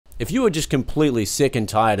If you are just completely sick and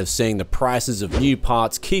tired of seeing the prices of new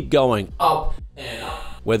parts keep going up and up,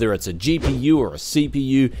 whether it's a GPU or a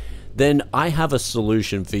CPU, then I have a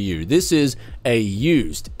solution for you. This is a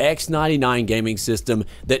used X99 gaming system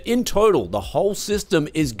that in total, the whole system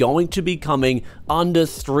is going to be coming under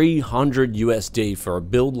 300 USD for a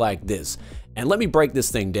build like this. And let me break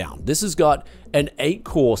this thing down. This has got an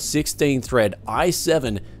 8-core, 16-thread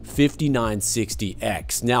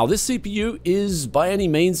i7-5960X. Now, this CPU is by any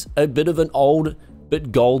means a bit of an old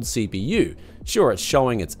but gold CPU. Sure, it's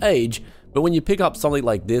showing its age, but when you pick up something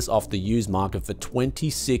like this off the used market for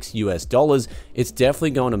 $26 US, it's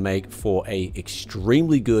definitely going to make for a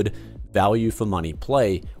extremely good value for money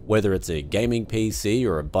play, whether it's a gaming PC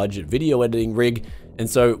or a budget video editing rig. And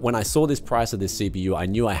so when I saw this price of this CPU, I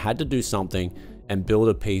knew I had to do something and build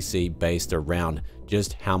a PC based around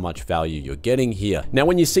just how much value you're getting here. Now,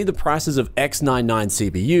 when you see the prices of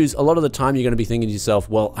X99 CPUs, a lot of the time you're going to be thinking to yourself,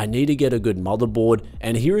 well, I need to get a good motherboard.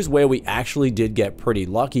 And here is where we actually did get pretty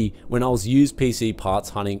lucky when I was used PC parts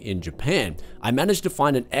hunting in Japan. I managed to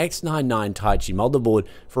find an X99 Taichi motherboard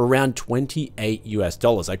for around $28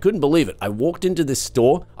 US. I couldn't believe it. I walked into this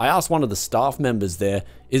store. I asked one of the staff members there,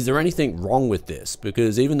 is there anything wrong with this?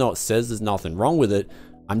 Because even though it says there's nothing wrong with it,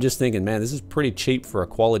 I'm just thinking, man, this is pretty cheap for a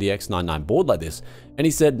quality X99 board like this. And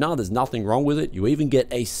he said, no, there's nothing wrong with it. You even get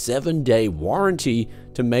a 7-day warranty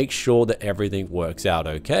to make sure that everything works out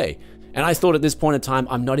okay. And I thought at this point in time,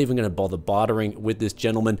 I'm not even going to bother bartering with this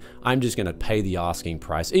gentleman. I'm just going to pay the asking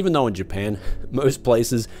price. Even though in Japan, most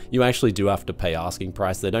places, you actually do have to pay asking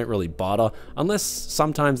price. They don't really barter, unless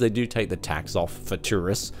sometimes they do take the tax off for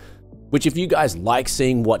tourists. Which, if you guys like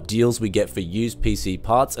seeing what deals we get for used PC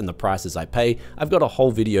parts and the prices I pay, I've got a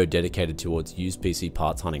whole video dedicated towards used PC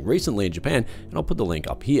parts hunting recently in Japan, and I'll put the link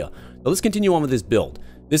up here. But let's continue on with this build.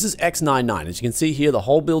 This is X99. As you can see here, the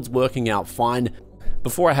whole build's working out fine.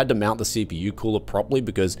 Before I had to mount the CPU cooler properly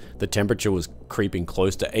because the temperature was creeping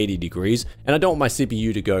close to 80 degrees, and I don't want my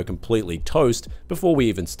CPU to go completely toast before we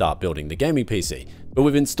even start building the gaming PC. But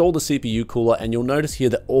we've installed the CPU cooler, and you'll notice here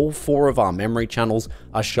that all 4 of our memory channels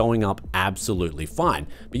are showing up absolutely fine.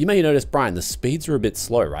 But you may notice, Brian, the speeds are a bit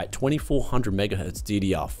slow, right? 2400 megahertz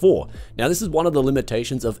DDR4. Now, this is one of the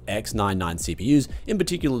limitations of X99 CPUs, in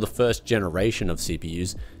particular the first generation of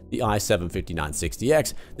CPUs, the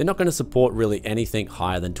i7-5960X. They're not going to support really anything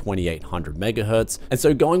higher than 2800 megahertz. And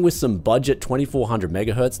so going with some budget 2400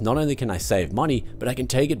 megahertz, not only can I save money, but I can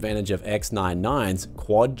take advantage of X99's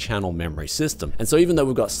quad channel memory system. And so even though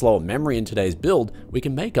we've got slower memory in today's build, we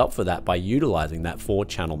can make up for that by utilizing that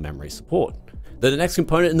 4-channel memory support. The next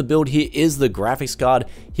component in the build here is the graphics card.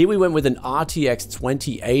 Here we went with an RTX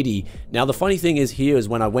 2080. Now the funny thing is here is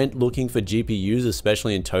when I went looking for GPUs,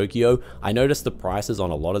 especially in Tokyo, I noticed the prices on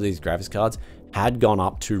a lot of these graphics cards had gone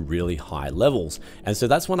up to really high levels. And so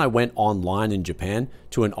that's when I went online in Japan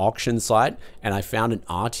to an auction site and I found an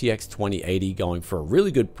RTX 2080 going for a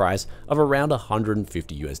really good price of around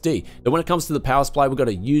 150 USD. Now when it comes to the power supply, we've got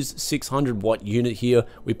a used 600 watt unit here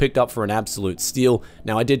we picked up for an absolute steal.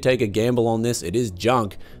 Now I did take a gamble on this, it is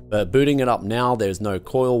junk, but booting it up now, there's no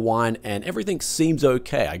coil whine and everything seems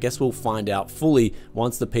okay. I guess we'll find out fully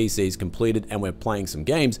once the PC is completed and we're playing some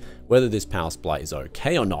games, whether this power supply is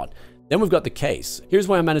okay or not. Then we've got the case. Here's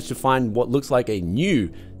where I managed to find what looks like a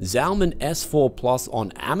new Zalman S4 Plus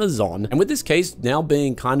on Amazon. And with this case now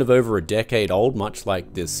being kind of over a decade old, much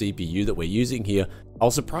like the CPU that we're using here, I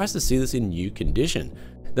was surprised to see this in new condition.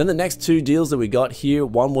 Then the next 2 deals that we got here,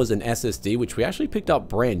 one was an SSD, which we actually picked up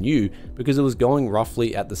brand new because it was going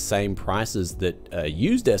roughly at the same prices that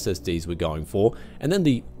used SSDs were going for. And then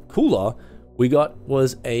the cooler we got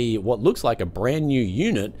was what looks like a brand new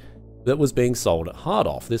unit that was being sold at hard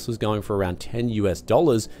off. This was going for around $10 US,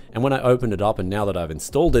 and when I opened it up and now that I've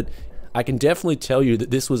installed it, I can definitely tell you that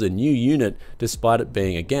this was a new unit despite it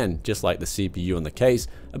being, again, just like the CPU in the case,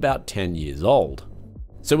 about 10 years old.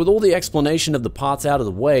 So with all the explanation of the parts out of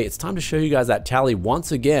the way, it's time to show you guys that tally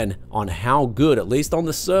once again on how good, at least on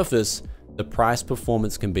the surface, the price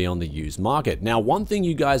performance can be on the used market. Now, one thing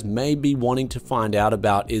you guys may be wanting to find out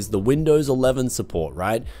about is the Windows 11 support,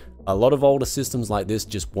 right? A lot of older systems like this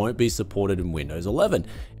just won't be supported in Windows 11.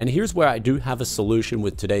 And here's where I do have a solution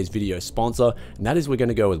with today's video sponsor, and that is we're going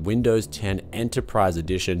to go with Windows 10 Enterprise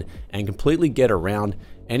Edition and completely get around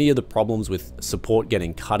any of the problems with support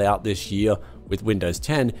getting cut out this year with Windows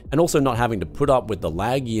 10, and also not having to put up with the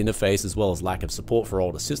laggy interface as well as lack of support for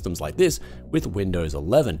older systems like this with Windows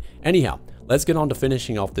 11. Anyhow, let's get on to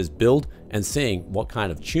finishing off this build and seeing what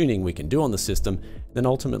kind of tuning we can do on the system, then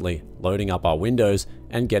ultimately loading up our Windows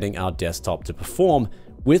and getting our desktop to perform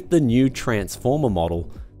with the new transformer model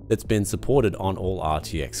that's been supported on all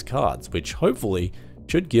RTX cards, which hopefully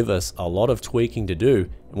should give us a lot of tweaking to do,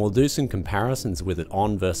 and we'll do some comparisons with it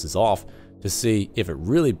on versus off to see if it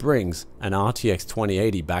really brings an RTX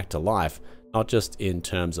 2080 back to life, not just in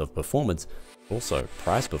terms of performance, also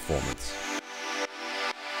price performance.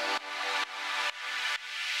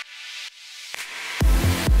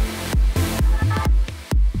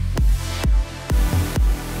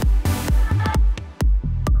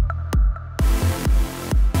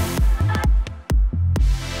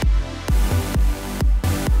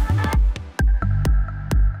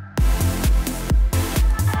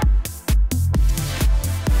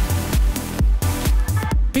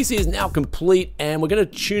 PC is now complete, and we're going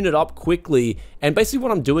to tune it up quickly. And basically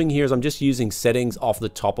what I'm doing here is I'm just using settings off the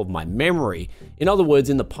top of my memory. In other words,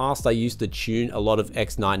 in the past I used to tune a lot of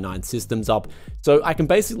X99 systems up, so I can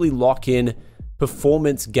basically lock in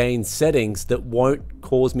performance gain settings that won't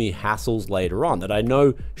cause me hassles later on, that I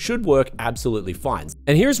know should work absolutely fine.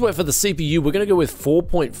 And here's where for the CPU, we're going to go with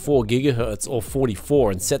 4.4 gigahertz or 44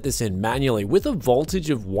 and set this in manually with a voltage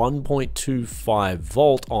of 1.25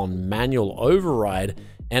 volt on manual override.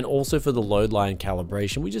 And also for the load line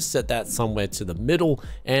calibration, we just set that somewhere to the middle.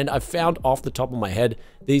 And I've found off the top of my head,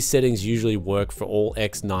 these settings usually work for all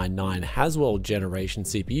X99 Haswell generation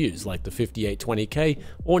CPUs like the 5820K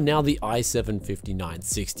or now the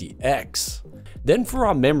i7-5960X. Then for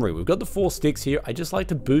our memory, we've got the 4 sticks here. I just like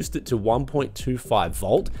to boost it to 1.25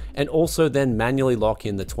 volt and also then manually lock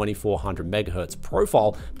in the 2400 megahertz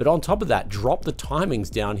profile. But on top of that, drop the timings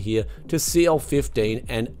down here to CL15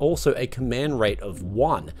 and also a command rate of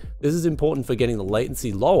 1. This is important for getting the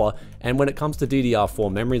latency lower, and when it comes to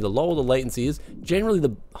DDR4 memory, the lower the latency is, generally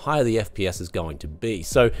the higher the FPS is going to be.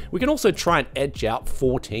 So we can also try and edge out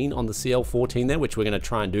 14 on the CL14 there, which we're going to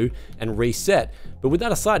try and do and reset. But with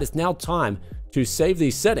that aside, it's now time to save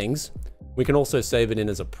these settings. We can also save it in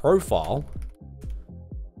as a profile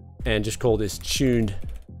and just call this tuned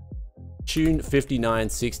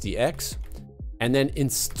 5960X, and then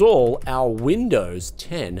install our Windows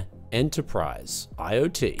 10 Enterprise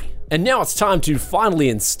IoT. And now it's time to finally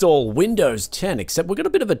install Windows 10, except we've got a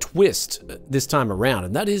bit of a twist this time around,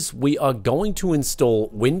 and that is we are going to install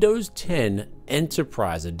Windows 10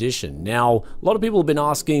 Enterprise Edition. Now, a lot of people have been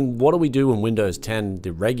asking, what do we do when Windows 10,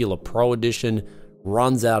 the regular Pro Edition,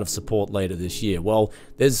 runs out of support later this year? Well,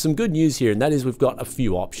 there's some good news here, and that is we've got a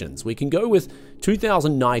few options. We can go with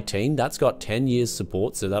 2019, that's got 10 years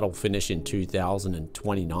support, so that'll finish in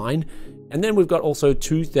 2029. And then we've got also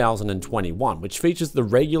 2021, which features the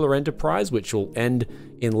regular Enterprise, which will end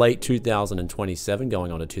in late 2027,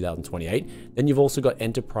 going on to 2028. Then you've also got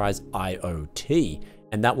Enterprise IoT,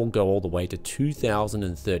 and that will go all the way to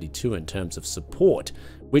 2032 in terms of support,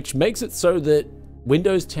 which makes it so that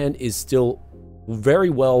Windows 10 is still very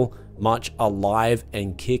well much alive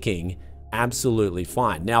and kicking absolutely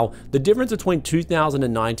fine. Now, the difference between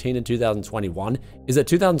 2019 and 2021 is that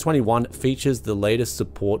 2021 features the latest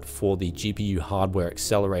support for the GPU hardware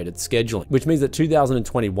accelerated scheduling, which means that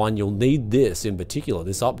 2021 you'll need this in particular,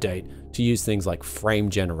 this update, to use things like frame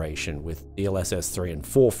generation with DLSS 3 and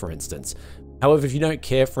 4, for instance. However, if you don't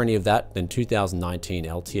care for any of that, then 2019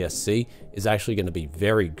 LTSC is actually going to be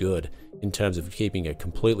very good in terms of keeping a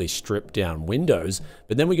completely stripped down Windows.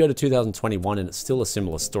 But then we go to 2021 and it's still a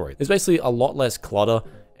similar story. There's basically a lot less clutter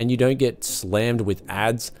and you don't get slammed with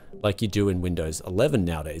ads like you do in Windows 11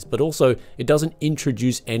 nowadays, but also it doesn't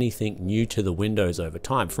introduce anything new to the Windows over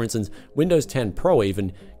time. For instance, Windows 10 Pro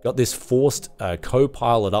even got this forced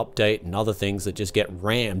Copilot update and other things that just get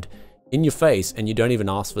rammed in your face and you don't even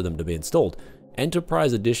ask for them to be installed.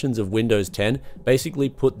 Enterprise editions of Windows 10 basically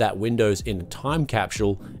put that Windows in a time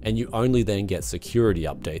capsule and you only then get security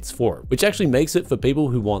updates for it, which actually makes it, for people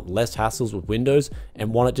who want less hassles with Windows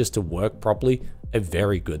and want it just to work properly, a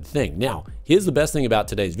very good thing. Now, here's the best thing about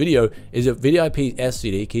today's video is that VIP's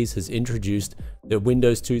SCD Keys has introduced the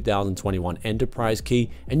Windows 2021 Enterprise Key,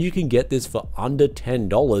 and you can get this for under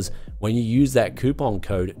 $10 when you use that coupon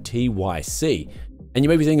code TYC. And you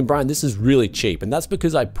may be thinking, Brian, this is really cheap. And that's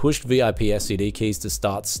because I pushed VIP SCD Keys to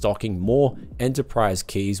start stocking more Enterprise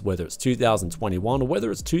keys, whether it's 2021 or whether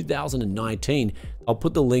it's 2019. I'll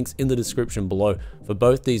put the links in the description below for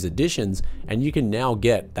both these editions, and you can now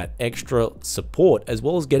get that extra support, as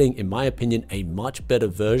well as getting, in my opinion, a much better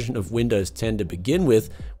version of Windows 10 to begin with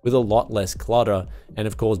a lot less clutter, and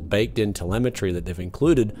of course baked in telemetry that they've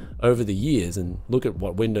included over the years. And look at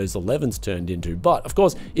what Windows 11's turned into. But of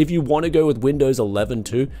course, if you want to go with Windows 11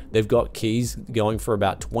 too, they've got keys going for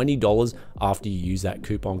about $20 after you use that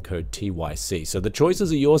coupon code TYC. So the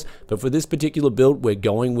choices are yours, but for this particular build, we're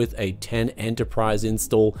going with a 10 Enterprise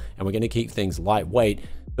install, and we're going to keep things lightweight.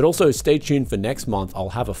 But But also stay tuned for next month. I'll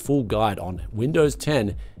have a full guide on Windows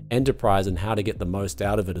 10 Enterprise and how to get the most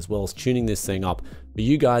out of it, as well as tuning this thing up for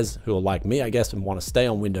you guys who are like me, I guess, and want to stay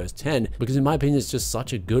on Windows 10, because in my opinion, it's just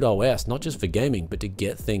such a good OS, not just for gaming, but to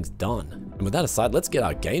get things done. And with that aside, let's get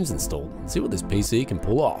our games installed and see what this PC can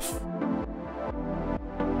pull off.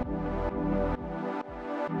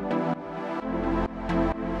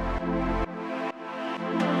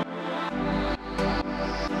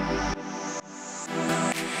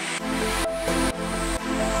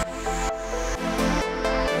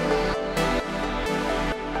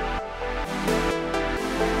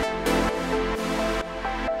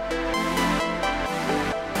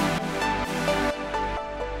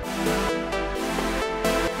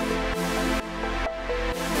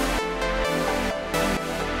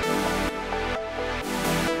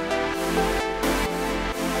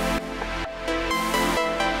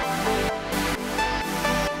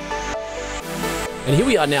 And here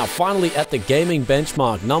we are now, finally at the gaming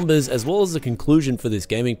benchmark numbers, as well as the conclusion for this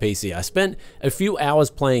gaming PC. I spent a few hours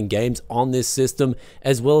playing games on this system,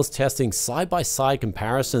 as well as testing side-by-side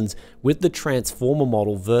comparisons with the Transformer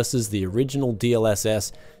model versus the original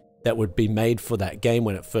DLSS that would be made for that game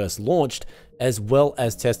when it first launched, as well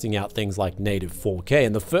as testing out things like native 4K.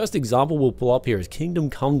 And the first example we'll pull up here is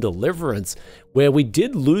Kingdom Come Deliverance, where we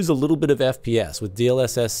did lose a little bit of FPS with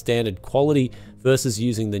DLSS standard quality versus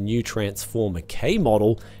using the new Transformer K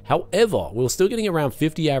model. However, we were still getting around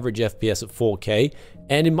 50 average FPS at 4K,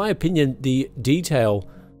 and in my opinion, the detail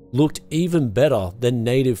looked even better than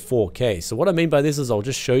native 4K. So what I mean by this is I'll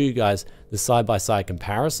just show you guys the side-by-side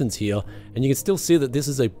comparisons here, and you can still see that this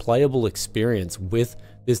is a playable experience with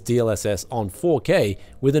this DLSS on 4K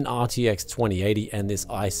with an RTX 2080 and this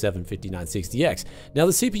i7-5960X. Now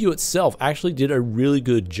the CPU itself actually did a really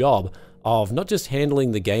good job of not just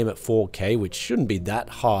handling the game at 4K, which shouldn't be that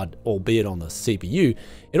hard, albeit on the CPU,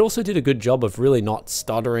 it also did a good job of really not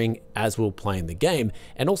stuttering as we're playing the game.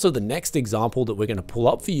 And also the next example that we're going to pull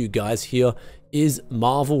up for you guys here is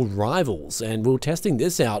Marvel Rivals, and we're testing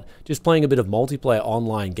this out, just playing a bit of multiplayer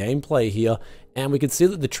online gameplay here, and we can see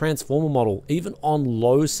that the Transformer model, even on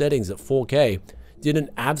low settings at 4K, did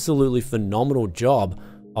an absolutely phenomenal job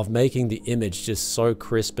of making the image just so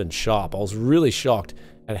crisp and sharp. I was really shocked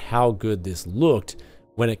at how good this looked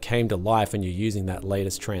when it came to life and you're using that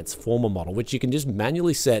latest Transformer model, which you can just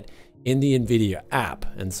manually set in the NVIDIA app.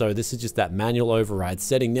 And so this is just that manual override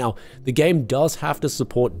setting. Now, the game does have to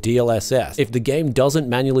support DLSS. If the game doesn't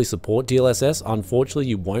manually support DLSS, unfortunately,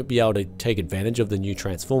 you won't be able to take advantage of the new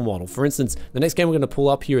Transformer model. For instance, the next game we're going to pull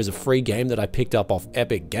up here is a free game that I picked up off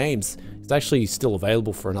Epic Games. It's actually still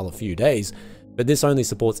available for another few days, but this only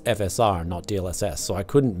supports FSR and not DLSS. So I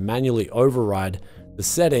couldn't manually override the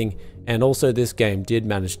setting, and also this game did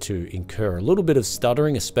manage to incur a little bit of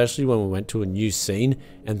stuttering, especially when we went to a new scene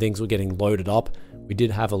and things were getting loaded up. We did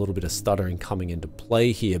have a little bit of stuttering coming into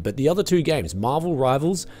play here, but the other two games, Marvel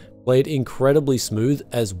Rivals, played incredibly smooth,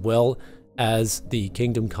 as well as the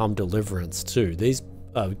Kingdom Come Deliverance too. These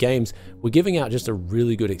games were giving out just a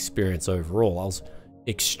really good experience overall. I was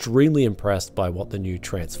extremely impressed by what the new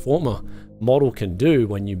Transformer model can do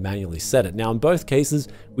when you manually set it. Now, in both cases,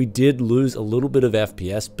 we did lose a little bit of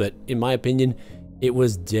FPS, but in my opinion, it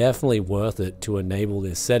was definitely worth it to enable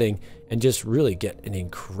this setting and just really get an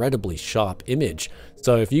incredibly sharp image.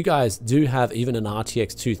 So if you guys do have even an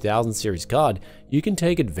RTX 2000 series card, you can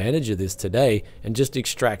take advantage of this today and just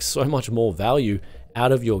extract so much more value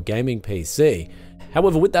out of your gaming PC.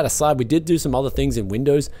 However, with that aside, we did do some other things in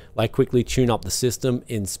Windows, like quickly tune up the system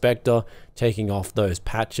inspector, taking off those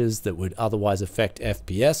patches that would otherwise affect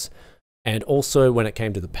FPS. And also when it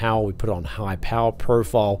came to the power, we put on high power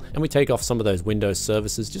profile, and we take off some of those Windows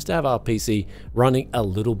services just to have our PC running a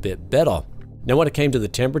little bit better. Now, when it came to the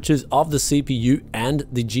temperatures of the CPU and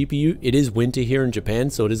the GPU, it is winter here in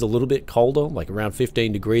Japan, so it is a little bit colder, like around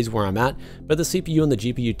 15 degrees where I'm at, but the CPU and the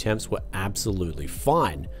GPU temps were absolutely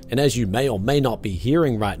fine. And as you may or may not be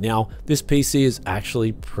hearing right now, this PC is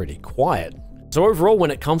actually pretty quiet. So overall,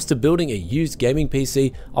 when it comes to building a used gaming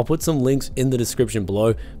PC, I'll put some links in the description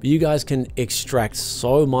below, but you guys can extract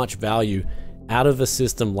so much value out of a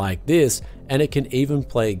system like this, and it can even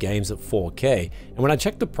play games at 4K. And when I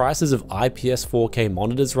check the prices of IPS 4K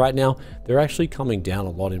monitors right now, they're actually coming down a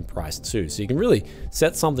lot in price too. So you can really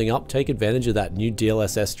set something up, take advantage of that new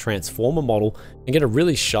DLSS Transformer model, and get a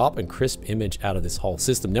really sharp and crisp image out of this whole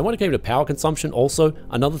system. Now, when it came to power consumption, also,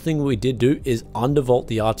 another thing we did do is undervolt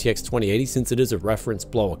the RTX 2080 since it is a reference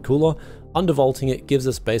blower cooler. Undervolting it gives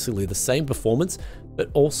us basically the same performance, but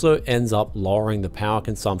also ends up lowering the power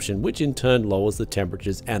consumption, which in turn lowers the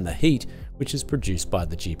temperatures and the heat which is produced by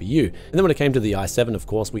the GPU. And then when it came to the i7, of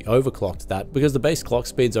course, we overclocked that because the base clock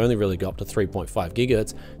speeds only really go up to 3.5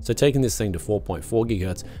 gigahertz. So taking this thing to 4.4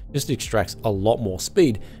 gigahertz just extracts a lot more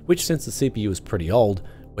speed, which since the CPU is pretty old,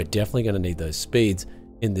 we're definitely going to need those speeds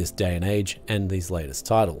in this day and age and these latest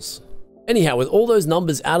titles. Anyhow, with all those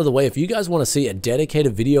numbers out of the way, if you guys want to see a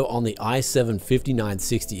dedicated video on the i7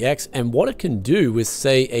 5960X and what it can do with,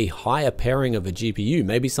 say, a higher pairing of a GPU,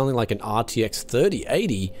 maybe something like an RTX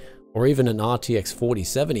 3080 or even an RTX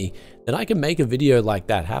 4070, then I can make a video like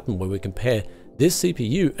that happen where we compare this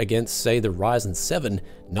CPU against, say, the Ryzen 7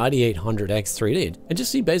 9800X3D and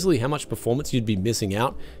just see basically how much performance you'd be missing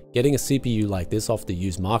out getting a CPU like this off the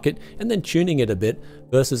used market and then tuning it a bit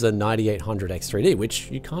versus a 9800X3D, which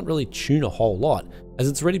you can't really tune a whole lot as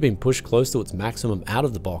it's already been pushed close to its maximum out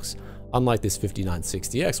of the box, unlike this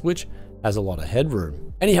 5960X, which has a lot of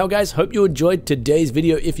headroom. Anyhow, guys, hope you enjoyed today's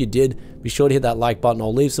video. If you did, be sure to hit that like button.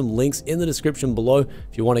 I'll leave some links in the description below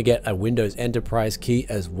if you want to get a Windows Enterprise key,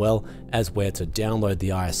 as well as where to download the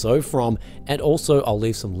ISO from. And also, I'll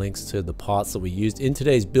leave some links to the parts that we used in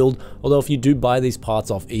today's build. Although if you do buy these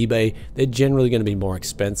parts off eBay, they're generally going to be more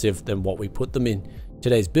expensive than what we put them in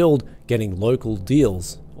today's build, getting local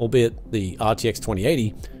deals, albeit the RTX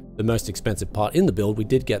 2080, the most expensive part in the build, we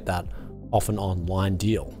did get that off an online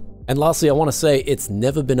deal. And lastly, I want to say it's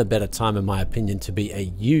never been a better time, in my opinion, to be a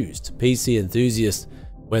used PC enthusiast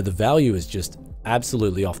where the value is just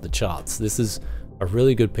absolutely off the charts. This is a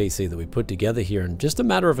really good PC that we put together here in just a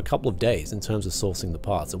matter of a couple of days in terms of sourcing the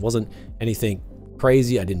parts. It wasn't anything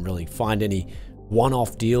crazy. I didn't really find any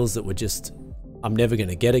one-off deals that were just, I'm never going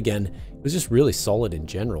to get again. It was just really solid in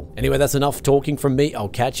general. Anyway, that's enough talking from me. I'll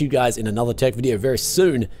catch you guys in another tech video very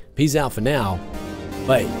soon. Peace out for now.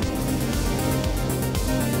 Bye.